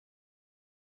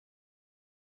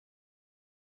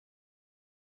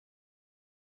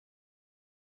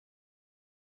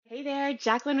Hey there,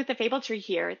 Jacqueline with the Fable Tree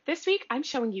here. This week I'm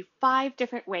showing you 5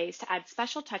 different ways to add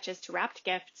special touches to wrapped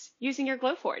gifts using your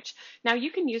Glowforge. Now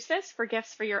you can use this for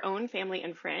gifts for your own family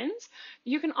and friends.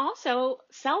 You can also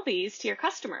sell these to your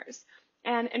customers.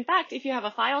 And in fact, if you have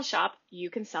a file shop, you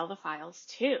can sell the files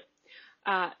too.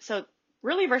 So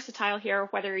really versatile here,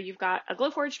 whether you've got a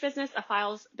Glowforge business, a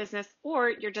files business, or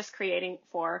you're just creating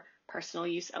for personal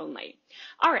use only.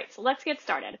 All right, so let's get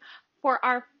started. For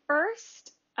our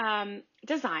first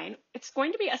design, it's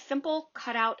going to be a simple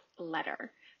cutout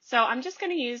letter. So I'm just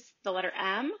going to use the letter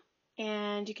M,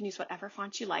 and you can use whatever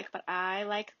font you like, but I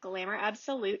like Glamour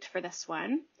Absolute for this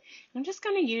one. I'm just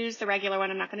going to use the regular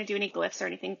one. I'm not going to do any glyphs or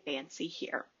anything fancy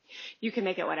here. You can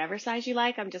make it whatever size you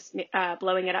like. I'm just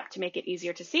blowing it up to make it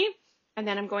easier to see. And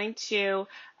then I'm going to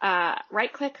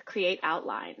right-click, Create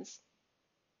Outlines.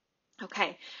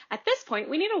 Okay, at this point,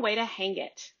 we need a way to hang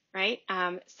it, right?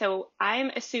 So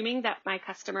I'm assuming that my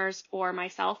customers or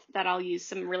myself that I'll use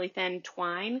some really thin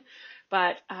twine,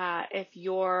 but if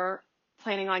you're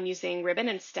planning on using ribbon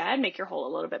instead, make your hole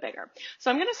a little bit bigger.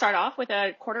 So I'm going to start off with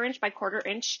a 1/4 inch by 1/4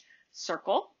 inch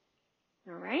circle.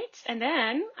 All right, and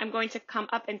then I'm going to come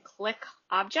up and click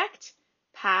Object,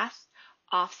 Path,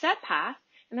 Offset Path,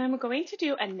 and then I'm going to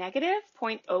do a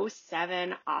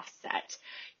 -0.07 offset.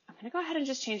 I'm going to go ahead and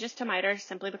just change this to miter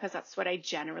simply because that's what I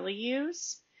generally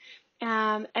use.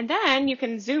 And then you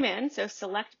can zoom in, so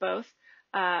select both.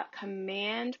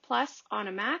 Command plus on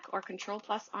a Mac or Control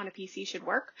plus on a PC should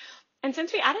work. And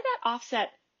since we added that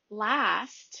offset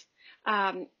last,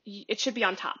 it should be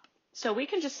on top. So we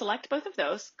can just select both of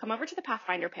those, come over to the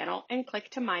Pathfinder panel, and click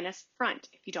to minus front.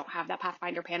 If you don't have that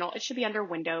Pathfinder panel, it should be under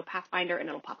Window, Pathfinder, and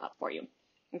it'll pop up for you.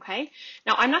 Okay,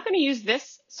 now I'm not going to use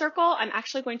this circle. I'm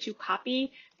actually going to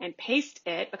copy and paste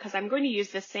it because I'm going to use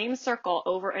the same circle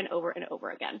over and over and over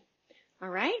again. All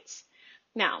right,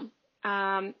 now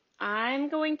I'm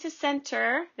going to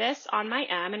center this on my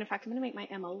M, and in fact, I'm going to make my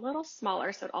M a little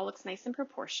smaller so it all looks nice and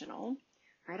proportional.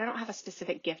 All right, I don't have a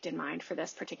specific gift in mind for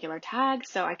this particular tag,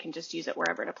 so I can just use it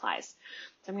wherever it applies.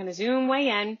 So I'm going to zoom way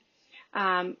in.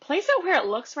 Place it where it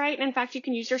looks right. And in fact, you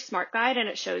can use your smart guide and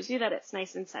it shows you that it's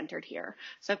nice and centered here.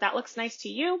 So if that looks nice to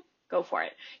you, go for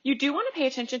it. You do want to pay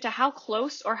attention to how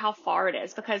close or how far it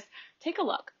is because take a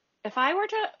look. If I were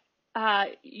to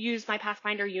use my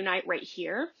Pathfinder Unite right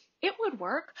here, it would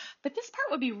work, but this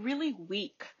part would be really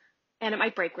weak and it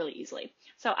might break really easily.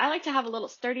 So I like to have a little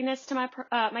sturdiness to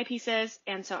my pieces,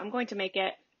 and so I'm going to make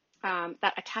it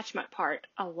that attachment part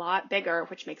a lot bigger,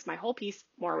 which makes my whole piece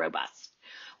more robust.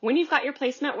 When you've got your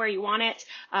placement where you want it,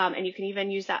 and you can even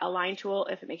use that align tool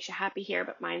if it makes you happy here,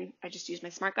 but mine, I just use my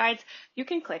smart guides, you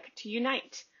can click to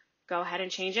unite. Go ahead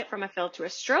and change it from a fill to a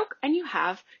stroke, and you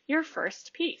have your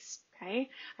first piece.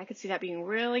 Okay, I could see that being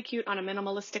really cute on a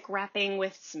minimalistic wrapping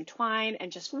with some twine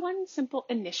and just one simple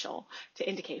initial to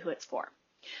indicate who it's for.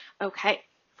 Okay,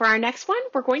 for our next one,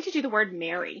 we're going to do the word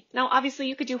Mary. Now, obviously,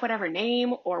 you could do whatever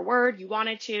name or word you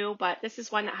wanted to, but this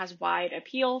is one that has wide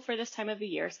appeal for this time of the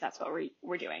year, so that's what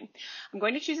we're doing. I'm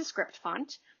going to choose a script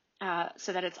font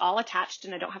so that it's all attached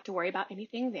and I don't have to worry about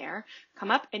anything there. Come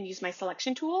up and use my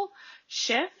selection tool,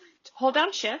 hold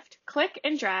down Shift, click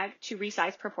and drag to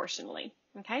resize proportionally.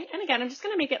 Okay, and again, I'm just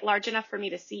going to make it large enough for me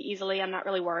to see easily. I'm not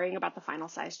really worrying about the final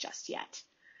size just yet.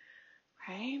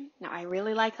 Okay, now I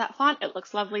really like that font. It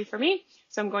looks lovely for me.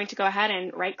 So I'm going to go ahead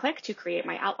and right click to create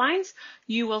my outlines.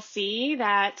 You will see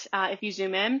that if you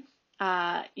zoom in,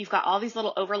 you've got all these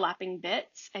little overlapping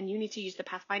bits and you need to use the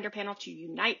Pathfinder panel to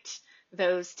unite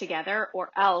those together or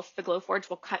else the Glowforge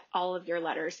will cut all of your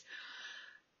letters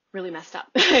really messed up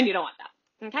and you don't want that.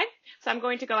 Okay, so I'm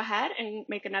going to go ahead and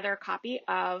make another copy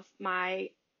of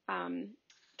my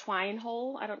twine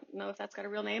hole. I don't know if that's got a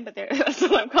real name, but that's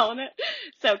what I'm calling it.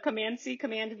 So Command C,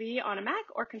 Command V on a Mac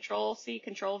or Control C,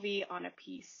 Control V on a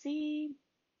PC.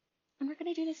 And we're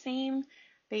going to do the same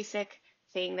basic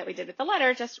thing that we did with the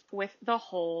letter, just with the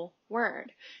whole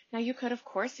word. Now you could, of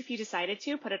course, if you decided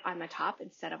to, put it on the top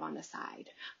instead of on the side.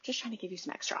 I'm just trying to give you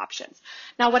some extra options.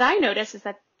 Now what I notice is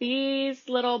that these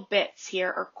little bits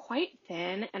here are quite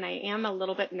thin, and I am a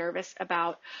little bit nervous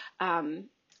about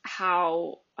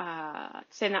how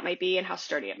thin that might be and how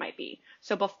sturdy it might be.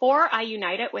 So before I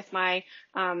unite it with my,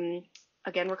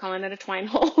 again, we're calling it a twine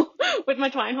hole, with my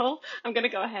twine hole, I'm going to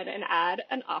go ahead and add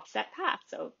an offset path.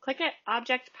 So click it,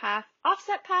 Object, Path,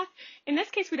 Offset Path. In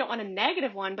this case, we don't want a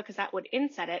negative one because that would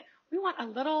inset it. We want a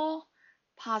little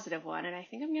positive one, and I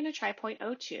think I'm going to try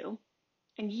 0.02.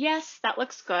 And yes, that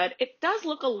looks good. It does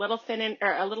look a little thin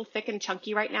or a little thick and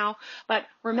chunky right now, but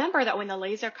remember that when the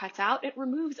laser cuts out, it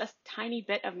removes a tiny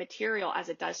bit of material as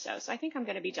it does so. So I think I'm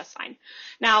going to be just fine.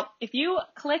 Now, if you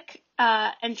click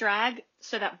and drag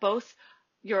so that both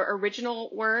your original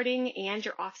wording and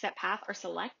your offset path are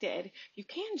selected, you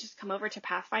can just come over to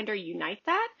Pathfinder, unite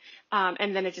that,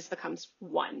 and then it just becomes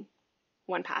one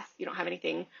path. You don't have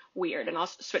anything weird, and I'll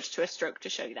switch to a stroke to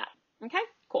show you that. Okay,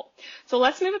 cool. So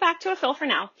let's move it back to a fill for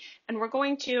now, and we're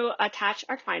going to attach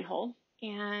our twine hole,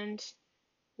 and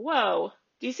whoa,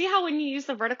 do you see how when you use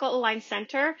the vertical align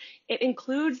center, it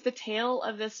includes the tail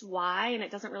of this Y and it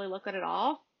doesn't really look good at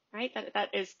all, right?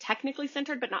 That is technically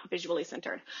centered, but not visually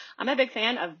centered. I'm a big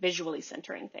fan of visually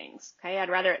centering things, okay?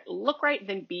 I'd rather it look right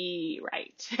than be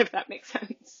right, if that makes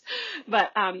sense.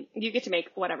 But you get to make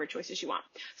whatever choices you want.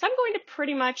 So I'm going to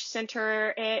pretty much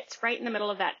center it right in the middle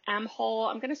of that M hole.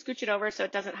 I'm going to scooch it over so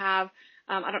it doesn't have,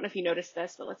 I don't know if you noticed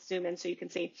this, but let's zoom in so you can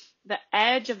see the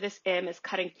edge of this M is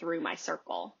cutting through my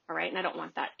circle, all right? And I don't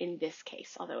want that in this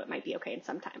case, although it might be okay in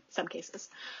some cases.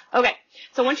 Okay,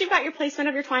 so once you've got your placement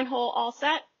of your twine hole all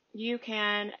set, you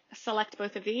can select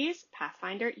both of these,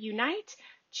 Pathfinder, unite,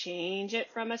 change it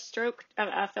from a stroke,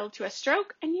 a fill to a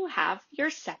stroke, and you have your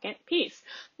second piece.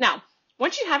 Now,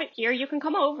 once you have it here, you can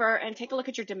come over and take a look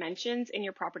at your dimensions in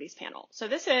your properties panel. So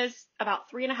this is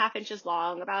about 3.5 inches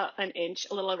long, about an inch,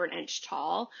 a little over an inch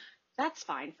tall. That's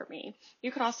fine for me.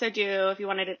 You could also do, if you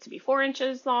wanted it to be 4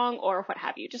 inches long or what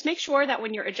have you. Just make sure that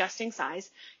when you're adjusting size,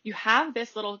 you have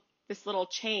this little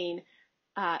chain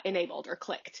enabled or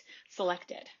clicked,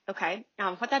 selected, okay?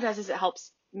 What that does is it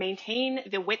helps maintain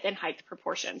the width and height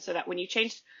proportion so that when you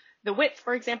change the width,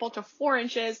 for example, to 4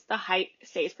 inches, the height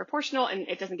stays proportional and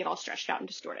it doesn't get all stretched out and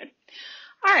distorted.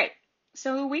 All right,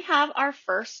 so we have our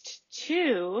first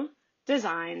two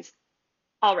designs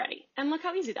already, and look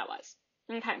how easy that was.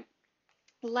 Okay,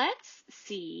 let's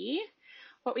see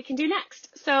what we can do next.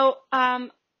 So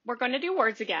we're going to do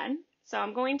words again. So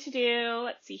I'm going to do,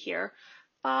 let's see here,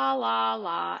 fa, la,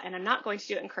 la, and I'm not going to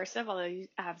do it in cursive, although you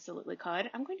absolutely could.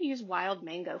 I'm going to use Wild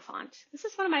Mango font. This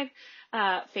is one of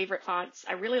my favorite fonts.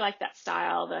 I really like that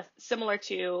style, similar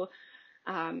to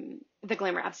the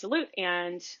Glamour Absolute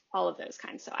and all of those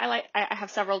kinds. So I have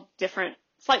several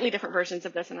slightly different versions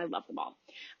of this, and I love them all.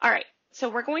 All right, so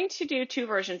we're going to do two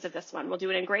versions of this one. We'll do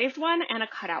an engraved one and a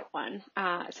cutout one.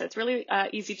 So it's really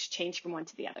easy to change from one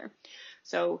to the other.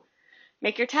 So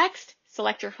make your text,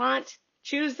 select your font,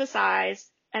 choose the size,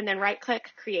 and then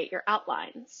right-click, create your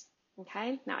outlines.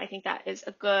 Okay, now I think that is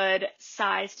a good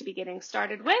size to be getting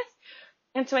started with.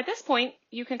 And so at this point,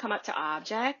 you can come up to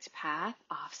Object, Path,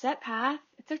 Offset Path.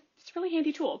 It's a really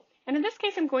handy tool. And in this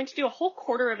case, I'm going to do a whole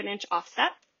 1/4 of an inch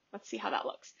offset. Let's see how that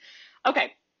looks.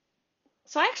 Okay,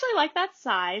 so I actually like that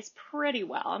size pretty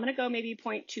well. I'm going to go maybe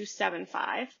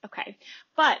 0.275. Okay,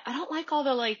 but I don't like all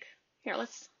the here,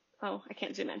 oh, I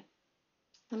can't zoom in.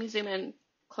 Let me zoom in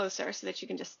closer so that you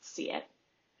can just see it.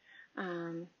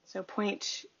 So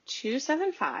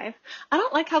 0.275. I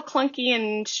don't like how clunky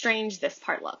and strange this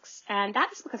part looks, and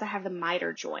that is because I have the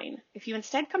miter join. If you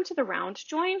instead come to the round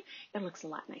join, it looks a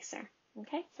lot nicer.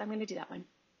 Okay, so I'm going to do that one.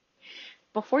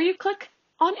 Before you click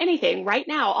on anything, right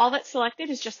now, all that's selected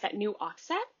is just that new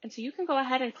offset, and so you can go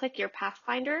ahead and click your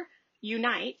Pathfinder,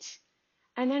 Unite,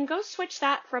 and then go switch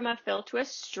that from a fill to a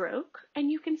stroke,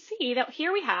 and you can see that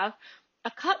here we have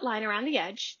a cut line around the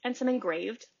edge and some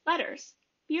engraved letters.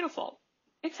 Beautiful.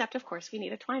 Except, of course, we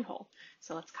need a twine hole.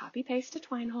 So let's copy paste a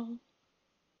twine hole.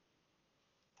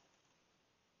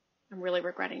 I'm really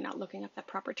regretting not looking up that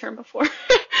proper term before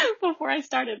I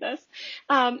started this.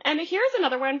 And here's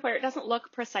another one where it doesn't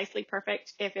look precisely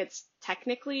perfect if it's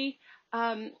technically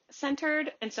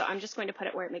centered. And so I'm just going to put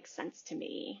it where it makes sense to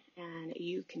me. And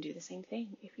you can do the same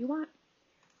thing if you want.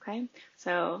 Okay,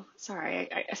 so sorry,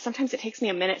 sometimes it takes me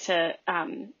a minute to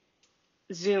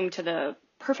zoom to the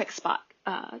perfect spot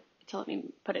to let me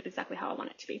put it exactly how I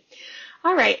want it to be.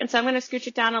 All right, and so I'm going to scooch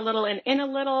it down a little and in a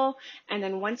little, and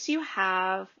then once you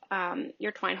have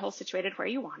your twine hole situated where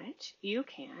you want it, you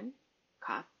can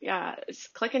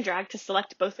click and drag to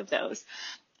select both of those.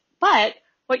 But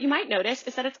what you might notice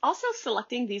is that it's also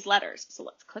selecting these letters. So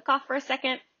let's click off for a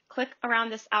second, click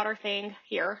around this outer thing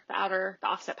here, the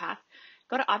offset path,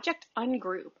 go to Object,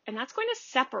 Ungroup, and that's going to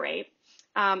separate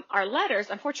our letters.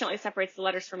 Unfortunately, it separates the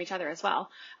letters from each other as well,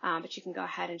 but you can go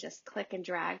ahead and just click and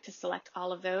drag to select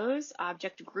all of those.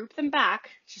 Object, group them back,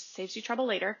 just saves you trouble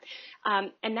later.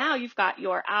 And now you've got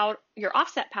your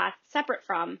offset path separate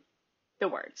from the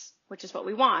words, which is what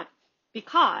we want,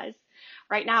 because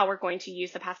right now we're going to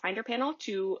use the Pathfinder panel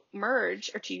to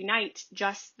merge or to unite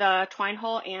just the twine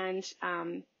hole and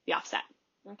the offset.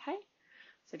 Okay,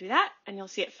 so do that, and you'll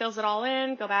see it fills it all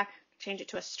in. Go back, change it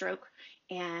to a stroke.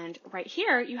 And right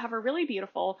here, you have a really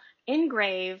beautiful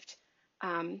engraved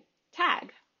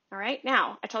tag. All right,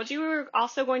 now I told you we were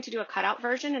also going to do a cutout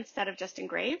version instead of just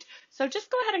engraved. So just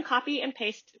go ahead and copy and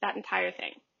paste that entire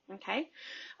thing. Okay,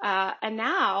 and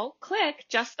now click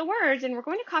just the words, and we're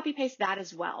going to copy paste that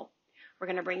as well. We're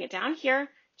going to bring it down here,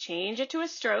 change it to a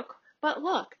stroke. But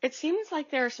look, it seems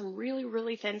like there are some really,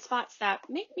 really thin spots that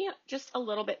make me just a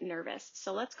little bit nervous.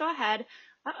 So let's go ahead.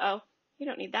 Uh-oh, you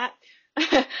don't need that.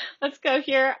 Let's go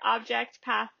here, object,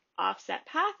 path, offset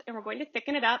path, and we're going to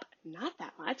thicken it up, not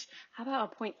that much. How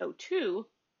about a 0.02?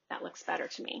 That looks better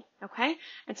to me, okay?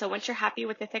 And so once you're happy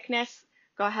with the thickness,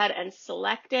 go ahead and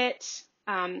select it,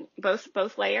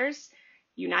 both layers,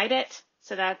 unite it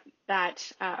so that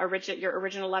your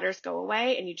original letters go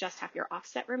away and you just have your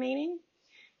offset remaining.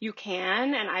 You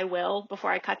can, and I will,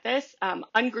 before I cut this,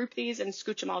 ungroup these and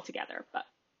scooch them all together, but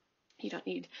you don't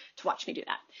need to watch me do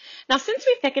that. Now, since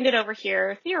we've thickened it over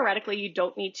here, theoretically, you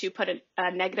don't need to put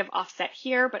a negative offset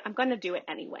here, but I'm going to do it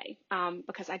anyway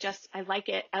because I like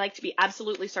it. I like to be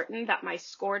absolutely certain that my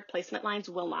scored placement lines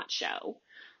will not show.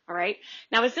 All right.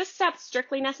 Now, is this step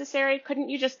strictly necessary? Couldn't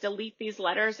you just delete these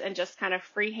letters and just kind of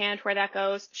freehand where that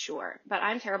goes? Sure. But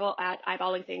I'm terrible at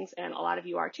eyeballing things, and a lot of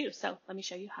you are too. So let me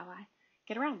show you how I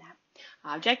get around that.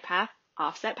 Object path.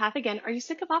 Offset path again. Are you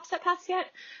sick of offset paths yet?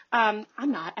 I'm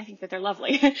not. I think that they're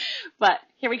lovely. But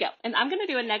here we go. And I'm going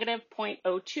to do a negative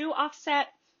 0.02 offset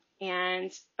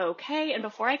and okay. And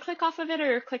before I click off of it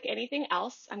or click anything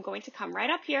else, I'm going to come right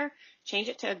up here, change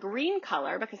it to a green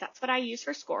color because that's what I use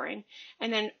for scoring,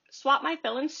 and then swap my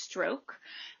fill and stroke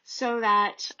so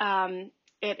that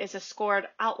it is a scored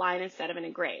outline instead of an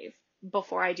engrave.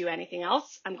 Before I do anything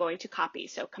else, I'm going to copy.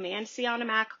 So Command C on a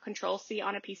Mac, Control C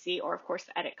on a PC, or of course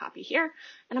the edit copy here.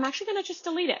 And I'm actually going to just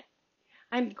delete it.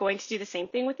 I'm going to do the same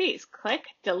thing with these. Click,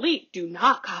 delete, do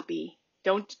not copy.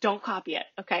 Don't copy it,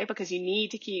 okay? Because you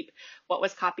need to keep what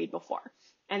was copied before.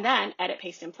 And then edit,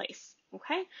 paste in place,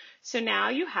 okay? So now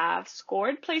you have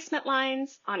scored placement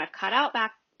lines on a cutout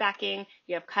backing,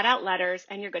 you have cutout letters,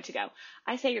 and you're good to go.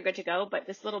 I say you're good to go, but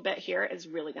this little bit here is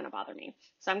really going to bother me.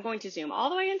 So I'm going to zoom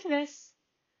all the way into this.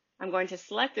 I'm going to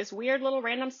select this weird little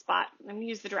random spot. I'm going to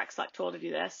use the direct select tool to do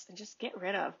this and just get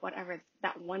rid of whatever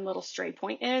that one little stray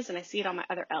point is, and I see it on my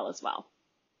other L as well.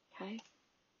 Okay.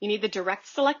 You need the direct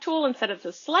select tool instead of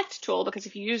the select tool because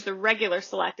if you use the regular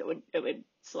select, it would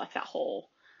select that whole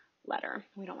letter.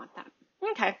 We don't want that.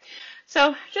 Okay,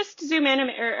 so just zoom in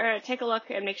or take a look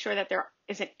and make sure that there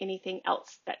isn't anything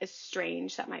else that is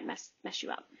strange that might mess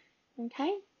you up.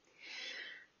 Okay,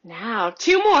 now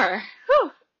 2 more.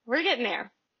 Whew, we're getting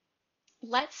there.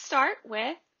 Let's start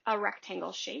with a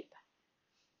rectangle shape.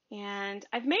 And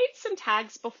I've made some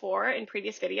tags before in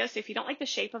previous videos, so if you don't like the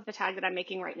shape of the tag that I'm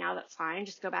making right now, that's fine.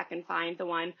 Just go back and find the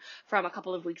one from a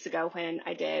couple of weeks ago when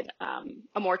I did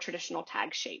a more traditional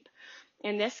tag shape.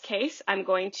 In this case, I'm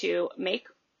going to make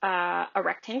a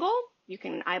rectangle. You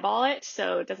can eyeball it,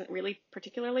 so it doesn't really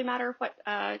particularly matter what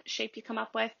shape you come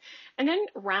up with. And then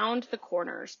round the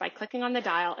corners by clicking on the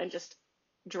dial and just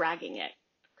dragging it.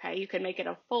 Okay, you can make it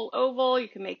a full oval, you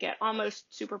can make it almost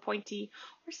super pointy,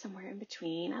 or somewhere in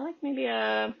between. I like maybe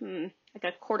like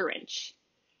a 1/4 inch.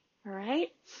 All right,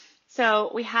 so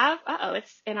we have,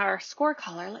 it's in our score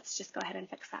color. Let's just go ahead and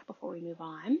fix that before we move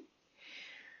on.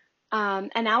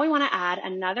 And now we want to add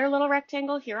another little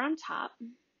rectangle here on top.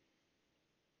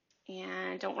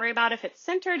 And don't worry about if it's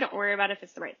centered, don't worry about if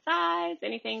it's the right size,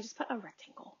 anything, just put a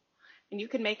rectangle. And you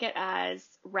can make it as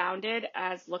rounded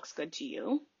as looks good to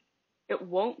you. It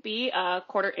won't be a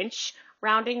 1/4 inch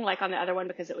rounding like on the other one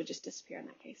because it would just disappear in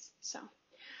that case. So,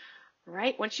 all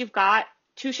right, once you've got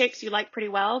 2 shapes you like pretty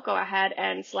well, go ahead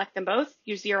and select them both.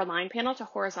 Use your align panel to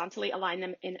horizontally align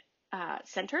them in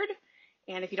centered.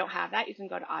 And if you don't have that, you can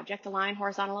go to Object Align,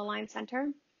 Horizontal Align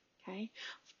Center. Okay.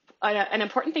 An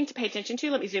important thing to pay attention to,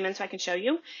 let me zoom in so I can show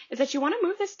you, is that you want to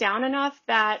move this down enough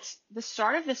that the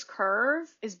start of this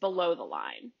curve is below the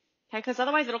line. Okay, because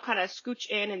otherwise it'll kind of scooch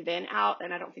in and then out,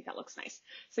 and I don't think that looks nice.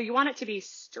 So you want it to be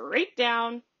straight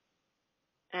down,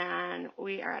 and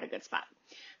we are at a good spot.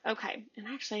 Okay, and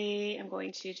actually I'm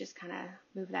going to just kind of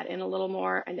move that in a little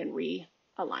more and then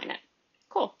realign it.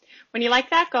 Cool. When you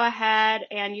like that, go ahead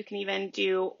and you can even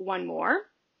do one more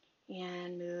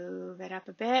and move it up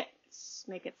a bit,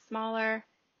 make it smaller,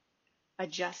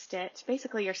 adjust it.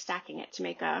 Basically, you're stacking it to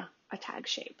make a tag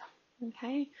shape.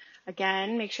 Okay.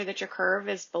 Again, make sure that your curve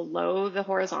is below the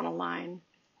horizontal line.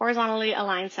 Horizontally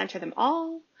align, center them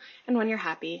all. And when you're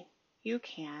happy, you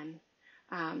can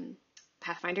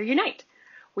Pathfinder Unite.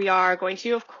 We are going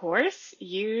to, of course,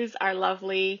 use our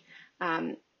lovely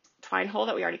twine hole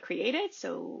that we already created.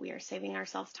 So we are saving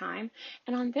ourselves time.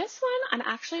 And on this one, I'm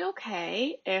actually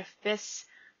okay if this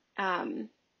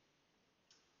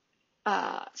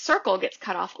circle gets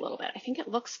cut off a little bit. I think it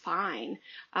looks fine,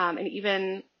 and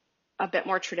even a bit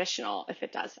more traditional if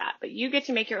it does that. But you get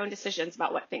to make your own decisions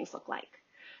about what things look like.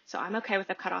 So I'm okay with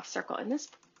a cut off circle in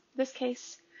this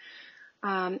case.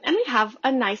 And we have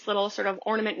a nice little sort of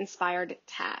ornament inspired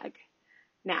tag.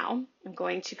 Now I'm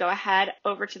going to go ahead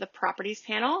over to the properties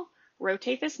panel,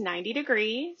 rotate this 90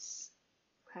 degrees.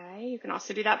 Okay, you can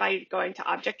also do that by going to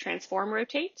Object Transform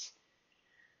Rotate.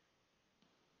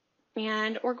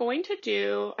 And we're going to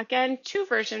do, again, two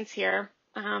versions here,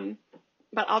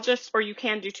 but or you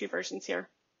can do two versions here.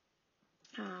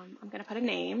 I'm going to put a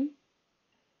name,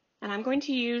 and I'm going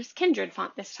to use Kindred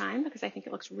font this time because I think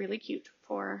it looks really cute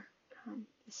for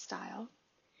this style.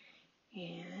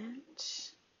 And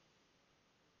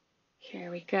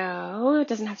here we go. It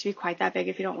doesn't have to be quite that big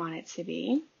if you don't want it to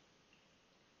be.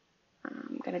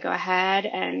 I'm going to go ahead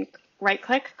and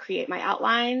right-click, create my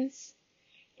outlines.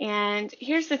 And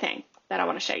here's the thing that I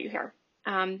want to show you here.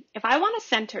 If I want to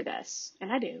center this,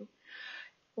 and I do,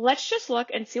 let's just look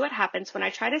and see what happens when I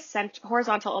try to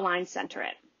horizontal align center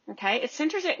it. Okay, it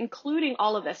centers it including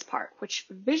all of this part, which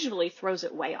visually throws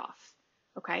it way off.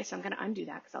 Okay, so I'm going to undo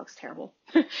that because that looks terrible.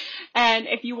 And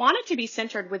if you want it to be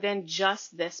centered within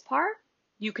just this part,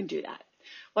 you can do that.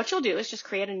 What you'll do is just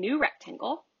create a new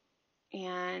rectangle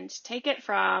and take it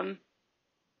from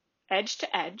edge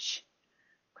to edge.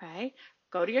 Okay,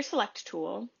 go to your select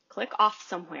tool, click off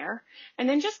somewhere, and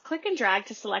then just click and drag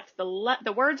to select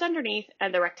the words underneath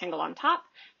and the rectangle on top,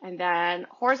 and then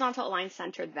horizontal align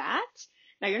center that.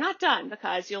 Now you're not done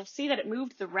because you'll see that it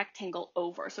moved the rectangle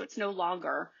over, so it's no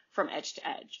longer from edge to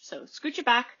edge. So scooch it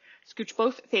back, scooch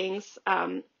both things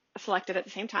selected at the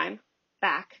same time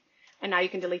back, and now you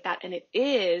can delete that, and it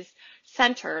is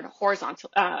centered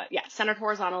centered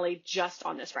horizontally just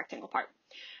on this rectangle part.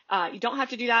 You don't have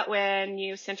to do that when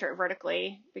you center it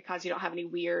vertically because you don't have any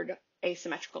weird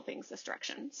asymmetrical things this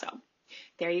direction. So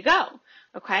there you go.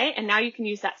 Okay, and now you can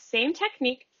use that same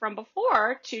technique from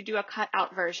before to do a cut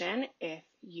out version if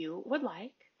you would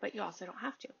like, but you also don't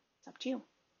have to. It's up to you.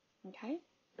 Okay.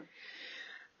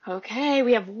 Okay,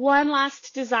 we have one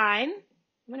last design.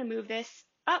 I'm going to move this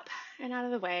up and out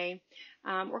of the way.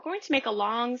 We're going to make a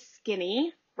long,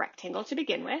 skinny rectangle to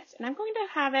begin with, and I'm going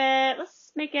to have it,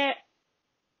 let's make it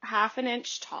 1/2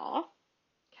 inch tall.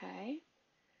 Okay,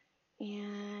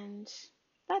 and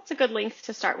that's a good length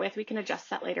to start with. We can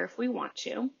adjust that later if we want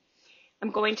to.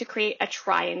 I'm going to create a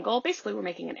triangle. Basically, we're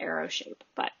making an arrow shape,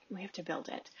 but we have to build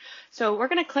it. So we're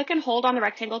going to click and hold on the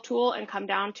rectangle tool and come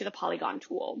down to the polygon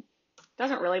tool.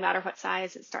 Doesn't really matter what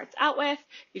size it starts out with.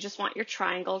 You just want your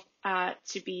triangle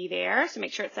to be there. So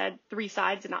make sure it said 3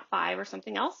 sides and not 5 or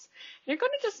something else. And you're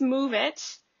going to just move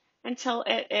it until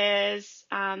it is,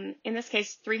 in this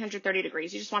case, 330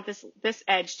 degrees. You just want this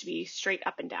edge to be straight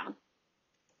up and down.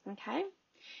 Okay.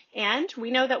 And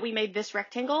we know that we made this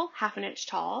rectangle 1/2 inch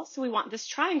tall. So we want this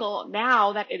triangle,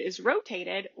 now that it is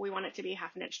rotated, we want it to be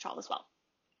 1/2 inch tall as well.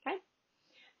 Okay.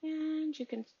 And you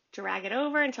can drag it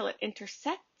over until it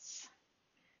intersects.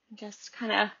 Just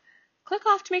kind of click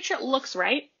off to make sure it looks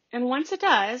right. And once it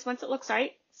looks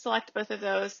right, select both of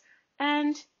those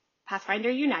and Pathfinder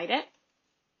Unite it.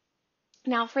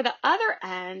 Now for the other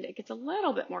end, it gets a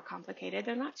little bit more complicated.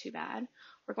 They're not too bad.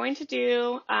 We're going to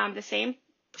do the same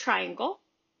triangle.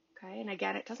 Okay, and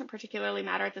again, it doesn't particularly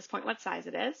matter at this point what size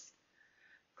it is.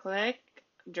 Click,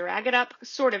 drag it up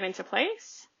sort of into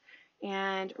place,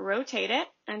 and rotate it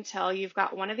until you've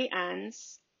got one of the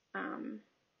ends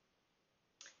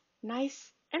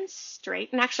nice and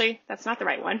straight. And actually, that's not the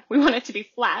right one. We want it to be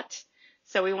flat.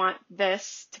 So we want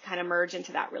this to kind of merge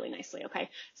into that really nicely. Okay,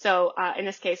 so in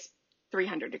this case,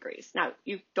 300 degrees. Now,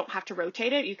 you don't have to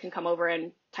rotate it. You can come over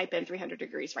and type in 300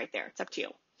 degrees right there. It's up to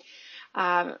you.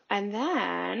 And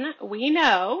then we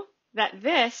know that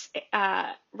this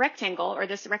rectangle, or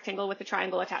this rectangle with the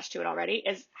triangle attached to it already,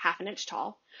 is 1/2 inch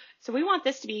tall. So we want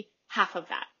this to be half of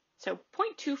that. So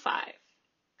 0.25.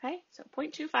 Okay, so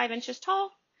 0.25 inches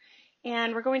tall.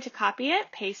 And we're going to copy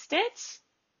it, paste it,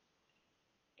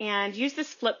 and use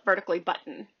this flip vertically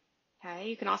button. Okay,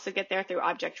 you can also get there through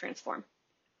Object Transform.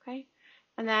 Okay,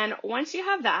 and then once you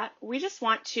have that, we just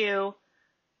want to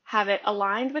have it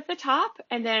aligned with the top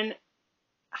and then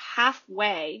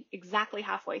halfway, exactly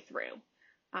halfway through.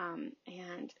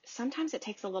 And sometimes it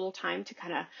takes a little time to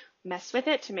kind of mess with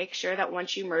it to make sure that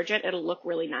once you merge it, it'll look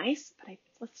really nice. But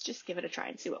let's just give it a try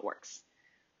and see what works.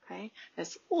 Okay,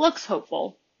 this looks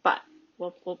hopeful, but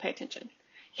we'll pay attention.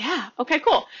 Yeah, okay,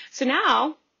 cool. So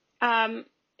now,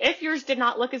 if yours did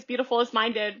not look as beautiful as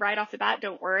mine did right off the bat,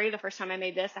 don't worry. The first time I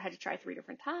made this, I had to try 3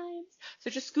 different times. So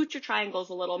just scoot your triangles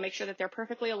a little, make sure that they're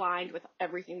perfectly aligned with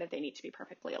everything that they need to be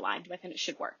perfectly aligned with, and it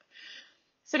should work.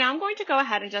 So now I'm going to go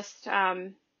ahead and just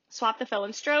swap the fill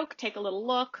and stroke, take a little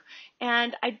look,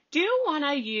 and I do want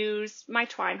to use my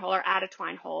twine hole or add a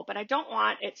twine hole, but I don't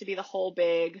want it to be the whole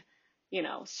big,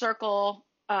 circle,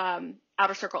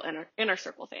 outer circle, inner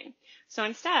circle thing. So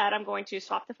instead, I'm going to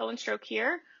swap the fill and stroke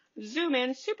here, zoom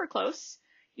in super close,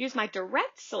 use my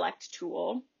direct select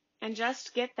tool, and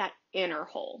just get that inner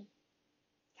hole.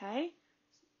 Okay?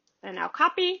 And now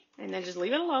copy, and then just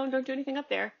leave it alone. Don't do anything up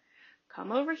there.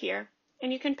 Come over here,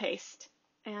 and you can paste.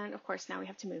 And of course, now we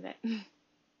have to move it.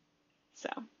 So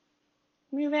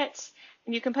move it,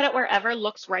 and you can put it wherever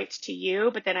looks right to you,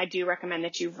 but then I do recommend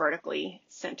that you vertically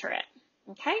center it.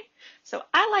 Okay, so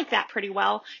I like that pretty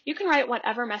well. You can write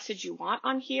whatever message you want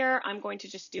on here. I'm going to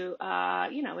just do,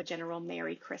 a general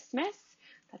Merry Christmas.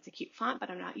 That's a cute font, but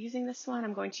I'm not using this one.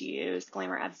 I'm going to use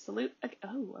Glamour Absolute,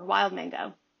 or Wild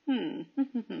Mango.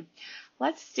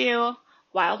 Let's do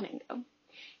Wild Mango.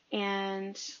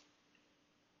 And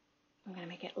I'm going to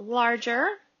make it larger.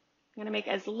 I'm going to make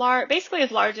basically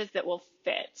as large as it will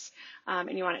fit.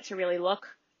 And you want it to really look,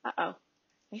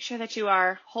 make sure that you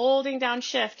are holding down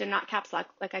shift and not caps lock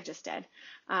like I just did,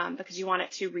 because you want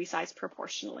it to resize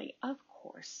proportionally, of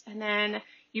course. And then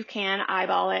you can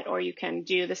eyeball it, or you can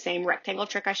do the same rectangle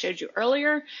trick I showed you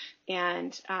earlier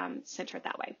and center it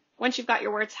that way. Once you've got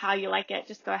your words how you like it,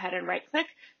 just go ahead and right click,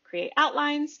 create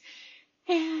outlines,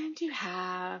 and you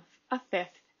have a fifth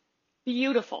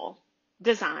beautiful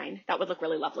design that would look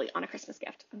really lovely on a Christmas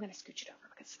gift. I'm going to scooch it over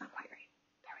because it's not quite right.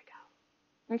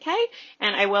 There we go. Okay,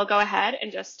 and I will go ahead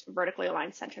and just vertically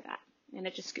align center that, and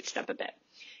it just scooched up a bit.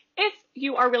 If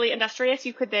you are really industrious,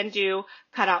 you could then do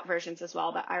cutout versions as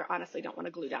well, but I honestly don't want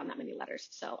to glue down that many letters,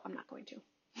 so I'm not going to.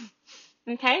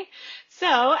 Okay,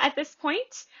 so at this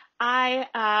point,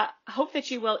 I hope that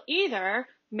you will either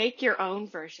make your own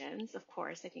versions. Of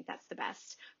course, I think that's the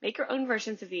best. Make your own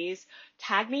versions of these.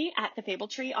 Tag me at the Fable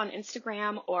Tree on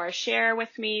Instagram, or share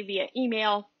with me via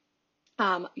email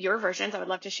your versions. I would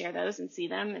love to share those and see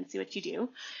them and see what you do.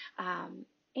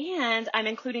 And I'm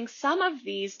including some of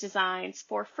these designs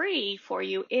for free for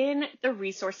you in the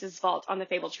resources vault on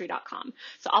thefabletree.com.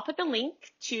 So I'll put the link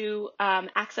to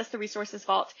access the resources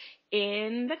vault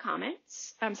in the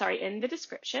comments, in the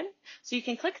description. So you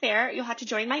can click there. You'll have to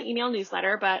join my email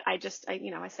newsletter, but I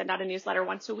send out a newsletter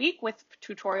once a week with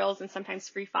tutorials and sometimes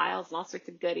free files and all sorts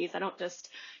of goodies. I don't just,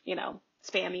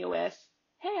 spam you with,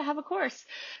 hey, I have a course.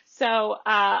 So,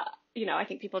 I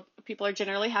think people are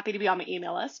generally happy to be on my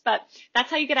email list, but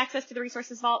that's how you get access to the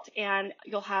resources vault, and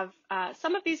you'll have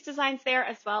some of these designs there,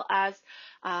 as well as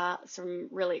some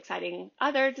really exciting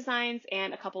other designs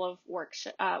and a couple of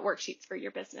worksheets for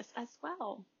your business as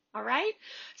well. All right,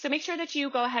 so make sure that you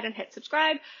go ahead and hit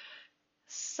subscribe,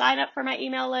 sign up for my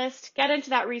email list, get into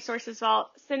that resources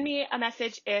vault, send me a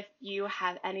message if you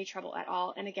have any trouble at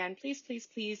all, and again, please, please,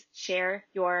 please share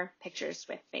your pictures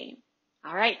with me.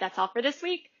 All right, that's all for this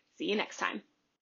week. See you next time.